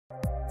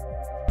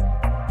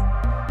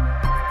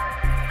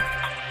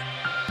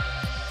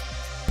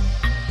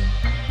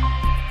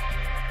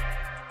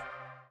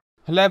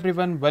Hello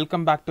everyone,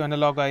 welcome back to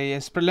Analog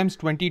IAS Prelims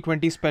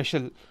 2020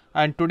 special,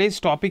 and today's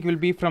topic will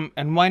be from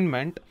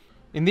environment.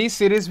 In this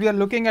series we are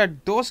looking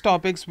at those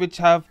topics which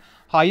have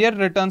higher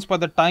returns for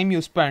the time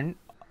you spend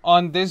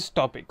on these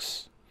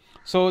topics.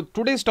 So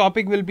today's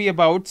topic will be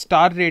about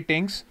star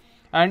ratings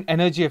and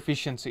energy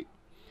efficiency.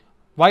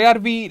 Why are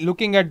we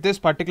looking at this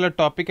particular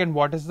topic and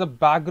what is the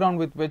background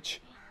with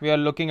which we are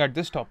looking at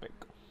this topic?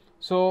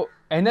 So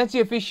energy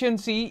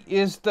efficiency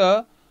is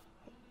the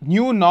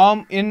new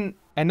norm in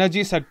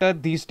energy sector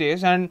these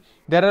days, and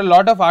there are a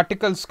lot of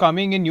articles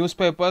coming in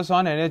newspapers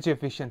on energy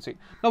efficiency.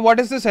 Now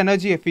what is this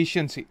energy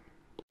efficiency?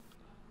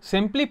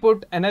 Simply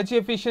put, energy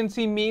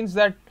efficiency means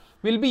that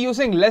we'll be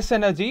using less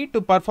energy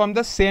to perform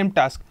the same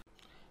task.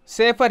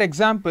 Say for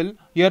example,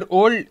 your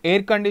old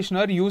air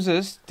conditioner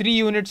uses 3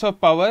 units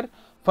of power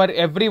for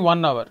every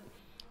 1 hour.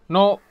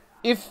 Now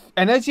if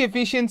energy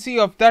efficiency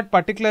of that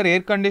particular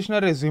air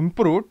conditioner is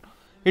improved,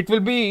 it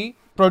will be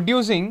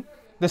producing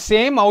the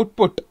same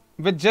output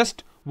with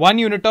just 1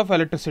 unit of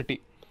electricity.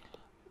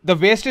 The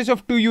wastage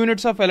of 2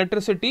 units of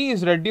electricity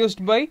is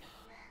reduced by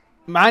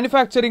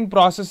manufacturing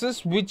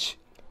processes which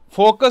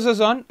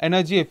focuses on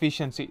energy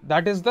efficiency.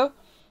 That is the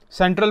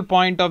central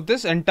point of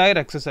this entire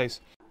exercise.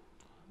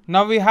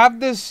 Now we have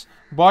this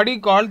body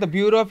called the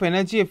Bureau of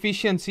Energy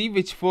Efficiency,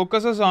 which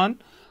focuses on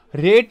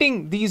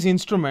rating these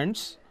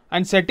instruments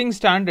and setting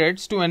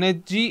standards to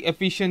energy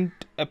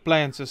efficient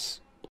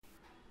appliances.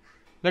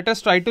 Let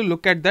us try to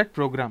look at that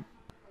program.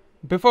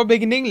 Before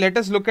beginning, let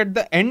us look at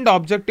the end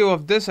objective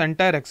of this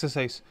entire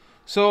exercise.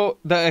 So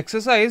the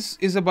exercise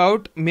is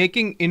about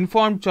making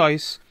informed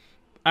choice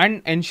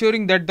and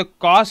ensuring that the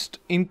cost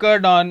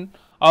incurred on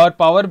our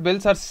power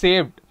bills are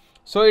saved.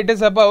 So it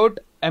is about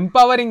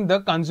empowering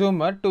the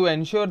consumer to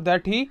ensure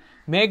that he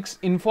makes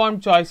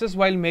informed choices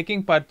while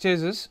making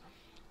purchases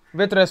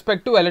with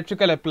respect to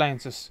electrical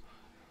appliances.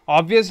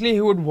 Obviously,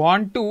 he would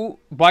want to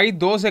buy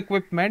those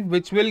equipment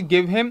which will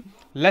give him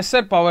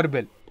lesser power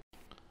bill.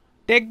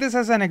 Take this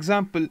as an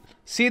example.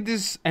 See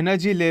this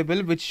energy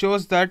label which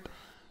shows that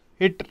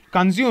it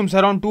consumes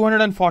around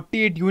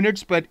 248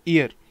 units per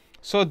year.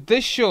 So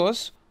this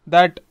shows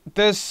that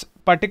this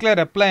particular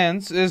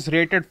appliance is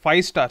rated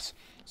 5 stars.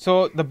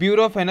 So the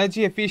Bureau of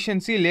Energy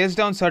Efficiency lays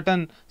down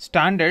certain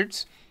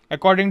standards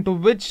according to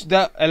which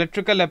the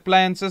electrical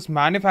appliances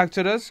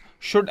manufacturers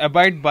should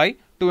abide by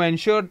to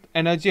ensure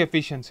energy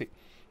efficiency.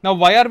 Now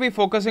why are we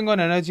focusing on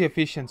energy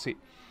efficiency?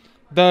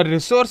 The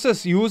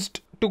resources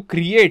used to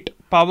create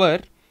power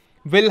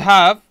will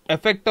have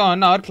effect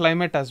on our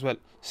climate as well.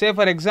 Say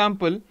for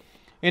example,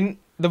 in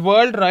the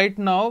world right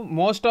now,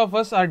 most of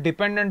us are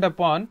dependent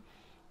upon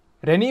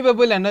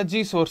renewable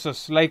energy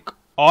sources like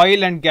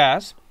oil and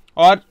gas,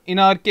 or in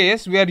our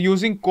case we are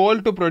using coal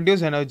to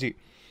produce energy.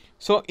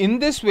 So in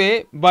this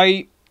way,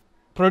 by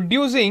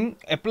producing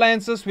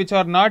appliances which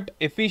are not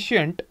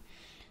efficient,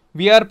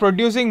 we are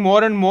producing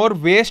more and more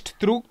waste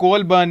through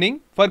coal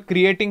burning for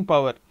creating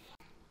power.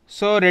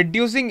 So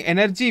reducing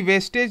energy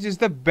wastage is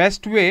the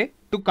best way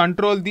to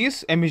control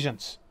these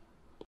emissions.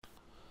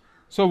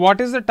 So what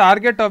is the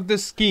target of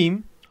this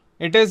scheme?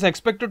 It is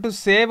expected to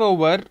save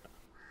over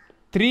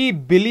 3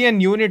 billion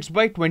units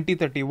by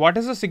 2030. What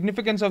is the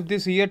significance of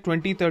this year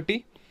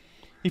 2030?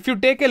 If you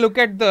take a look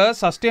at the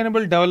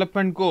Sustainable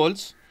Development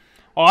Goals,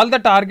 all the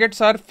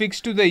targets are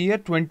fixed to the year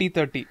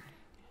 2030.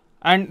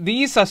 And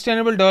these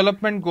Sustainable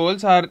Development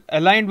Goals are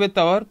aligned with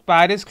our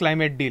Paris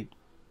Climate Deal.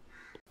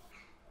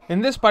 In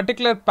this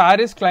particular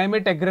Paris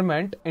Climate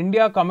Agreement,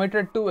 India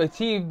committed to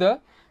achieve the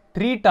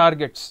 3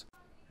 targets.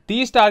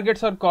 These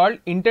targets are called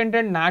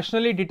intended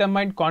nationally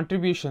determined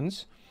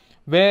contributions,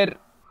 where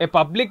a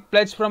public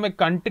pledge from a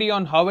country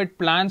on how it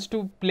plans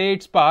to play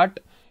its part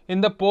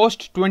in the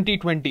post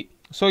 2020.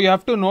 So you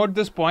have to note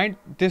this point.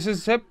 This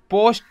is a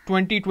post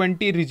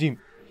 2020 regime.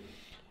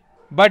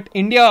 But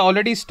India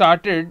already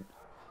started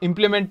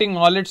implementing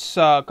all its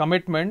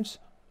commitments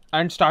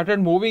and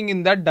started moving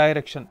in that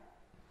direction.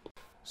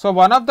 So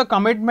one of the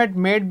commitment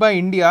made by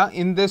India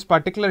in this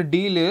particular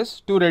deal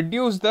is to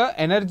reduce the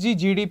energy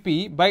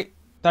GDP by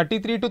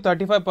 33 to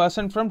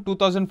 35% from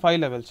 2005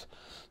 levels.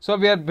 So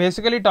we are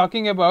basically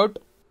talking about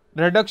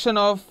reduction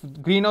of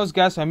greenhouse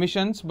gas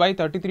emissions by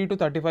 33 to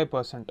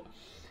 35%.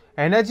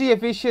 Energy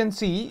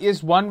efficiency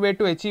is one way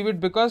to achieve it,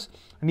 because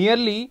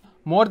nearly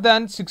more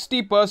than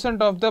 60%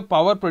 of the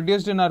power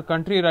produced in our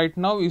country right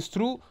now is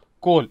through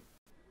coal.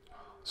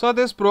 So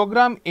this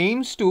program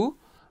aims to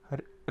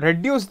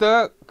reduce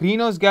the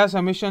greenhouse gas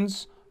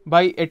emissions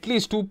by at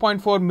least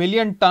 2.4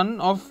 million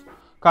ton of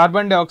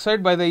carbon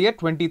dioxide by the year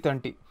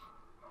 2030.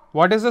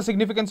 What is the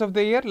significance of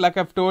the year? Like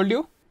I've told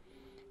you,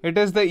 it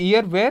is the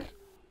year where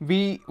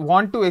we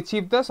want to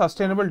achieve the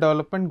Sustainable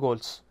Development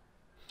Goals.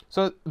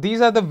 So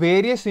these are the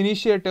various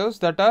initiatives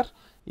that are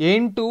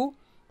aimed to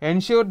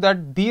ensure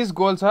that these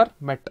goals are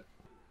met.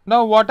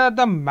 Now what are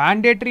the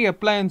mandatory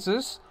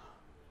appliances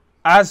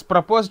as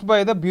proposed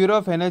by the Bureau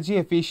of Energy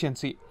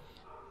Efficiency?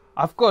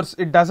 Of course,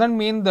 it doesn't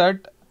mean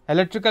that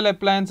electrical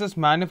appliances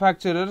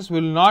manufacturers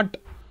will not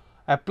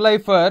apply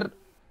for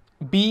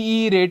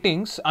BE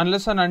ratings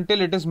unless and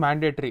until it is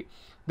mandatory.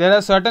 there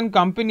are certain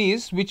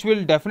companies which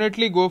will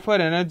definitely go for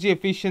energy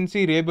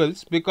efficiency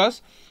labels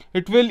because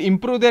it will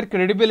improve their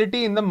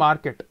credibility in the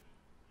market.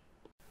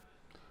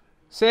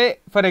 Say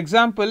for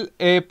example,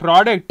 a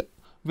product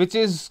which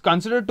is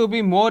considered to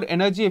be more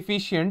energy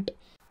efficient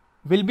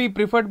will be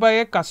preferred by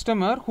a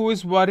customer who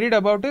is worried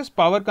about his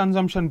power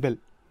consumption bill.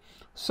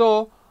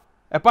 So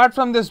apart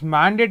from this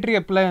mandatory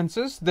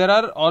appliances, there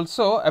are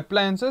also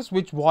appliances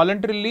which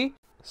voluntarily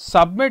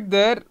submit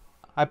their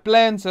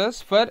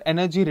appliances for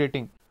energy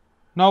rating.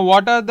 Now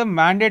what are the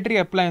mandatory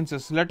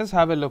appliances? Let us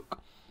have a look.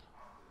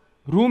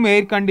 Room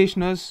air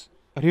conditioners,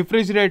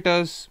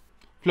 refrigerators,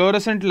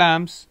 fluorescent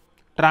lamps,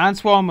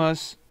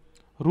 transformers,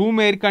 room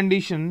air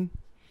condition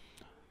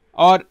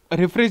or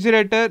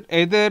refrigerator,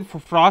 either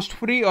frost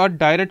free or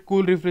direct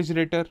cool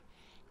refrigerator,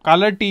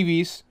 color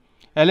TVs,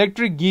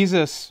 electric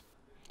geysers,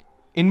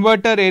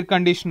 inverter air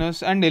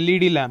conditioners and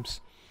LED lamps.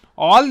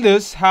 All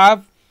this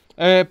have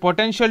a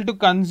potential to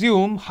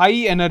consume high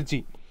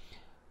energy,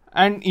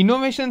 and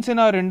innovations in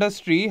our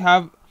industry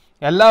have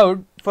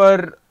allowed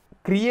for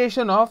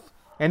creation of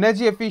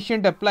energy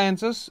efficient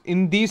appliances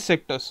in these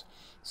sectors.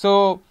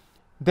 So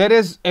there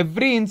is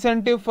every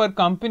incentive for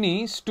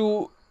companies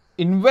to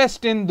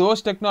invest in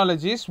those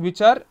technologies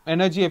which are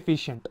energy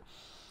efficient.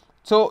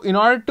 So in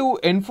order to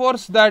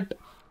enforce that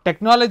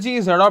technology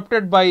is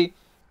adopted by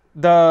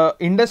the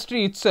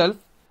industry itself,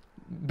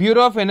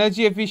 Bureau of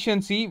Energy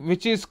Efficiency,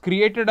 which is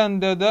created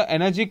under the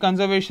Energy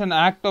Conservation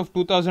Act of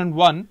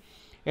 2001,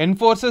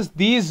 enforces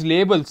these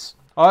labels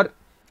or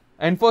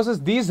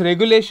enforces these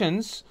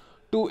regulations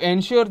to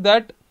ensure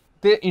that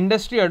the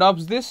industry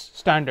adopts these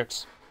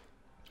standards.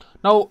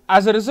 Now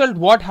as a result,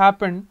 what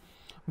happened?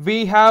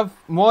 We have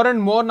more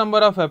and more number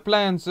of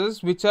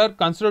appliances which are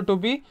considered to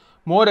be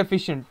more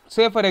efficient.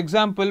 Say for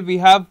example, we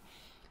have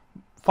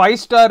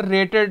 5-star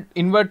rated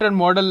inverter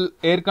model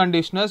air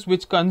conditioners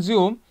which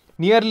consume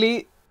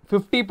nearly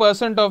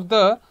 50% of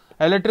the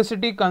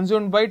electricity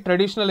consumed by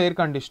traditional air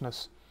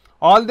conditioners.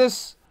 All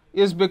this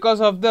is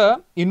because of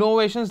the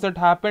innovations that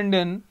happened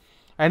in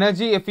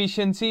energy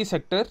efficiency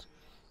sector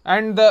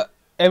and the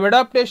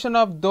adaptation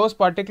of those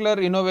particular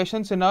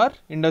innovations in our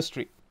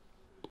industry.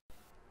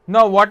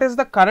 Now what is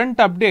the current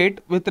update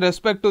with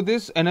respect to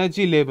these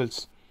energy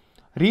labels?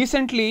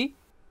 Recently,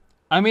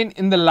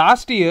 in the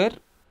last year,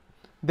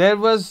 there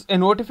was a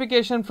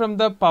notification from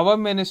the Power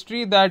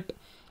Ministry that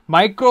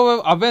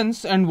microwave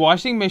ovens and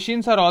washing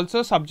machines are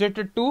also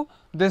subjected to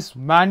this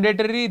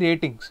mandatory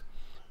ratings.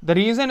 The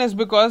reason is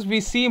because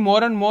we see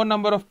more and more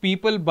number of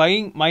people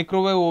buying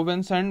microwave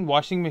ovens and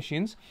washing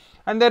machines,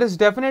 and there is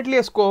definitely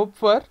a scope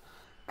for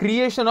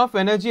creation of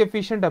energy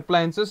efficient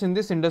appliances in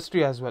this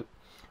industry as well.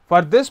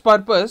 For this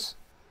purpose,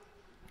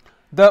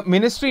 the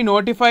ministry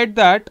notified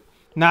that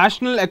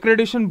National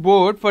Accreditation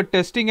Board for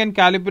Testing and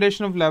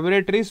Calibration of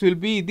Laboratories will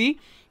be the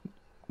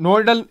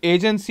nodal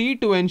agency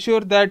to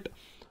ensure that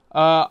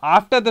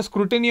after the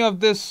scrutiny of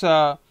this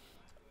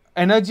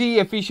energy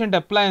efficient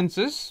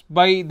appliances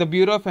by the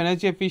Bureau of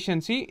Energy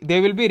Efficiency,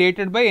 they will be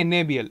rated by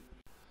NABL.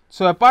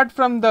 So apart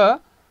from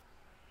the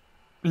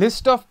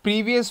list of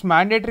previous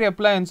mandatory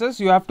appliances,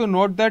 you have to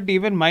note that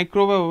even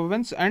microwave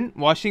ovens and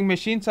washing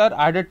machines are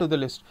added to the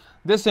list.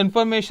 This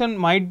information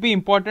might be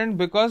important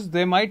because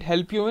they might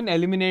help you in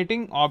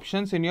eliminating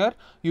options in your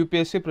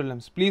UPSC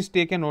prelims. Please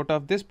take a note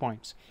of these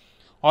points.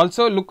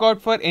 Also look out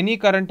for any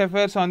current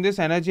affairs on this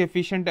energy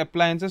efficient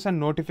appliances and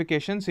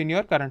notifications in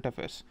your current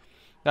affairs.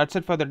 That's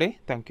it for the day.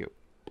 Thank you.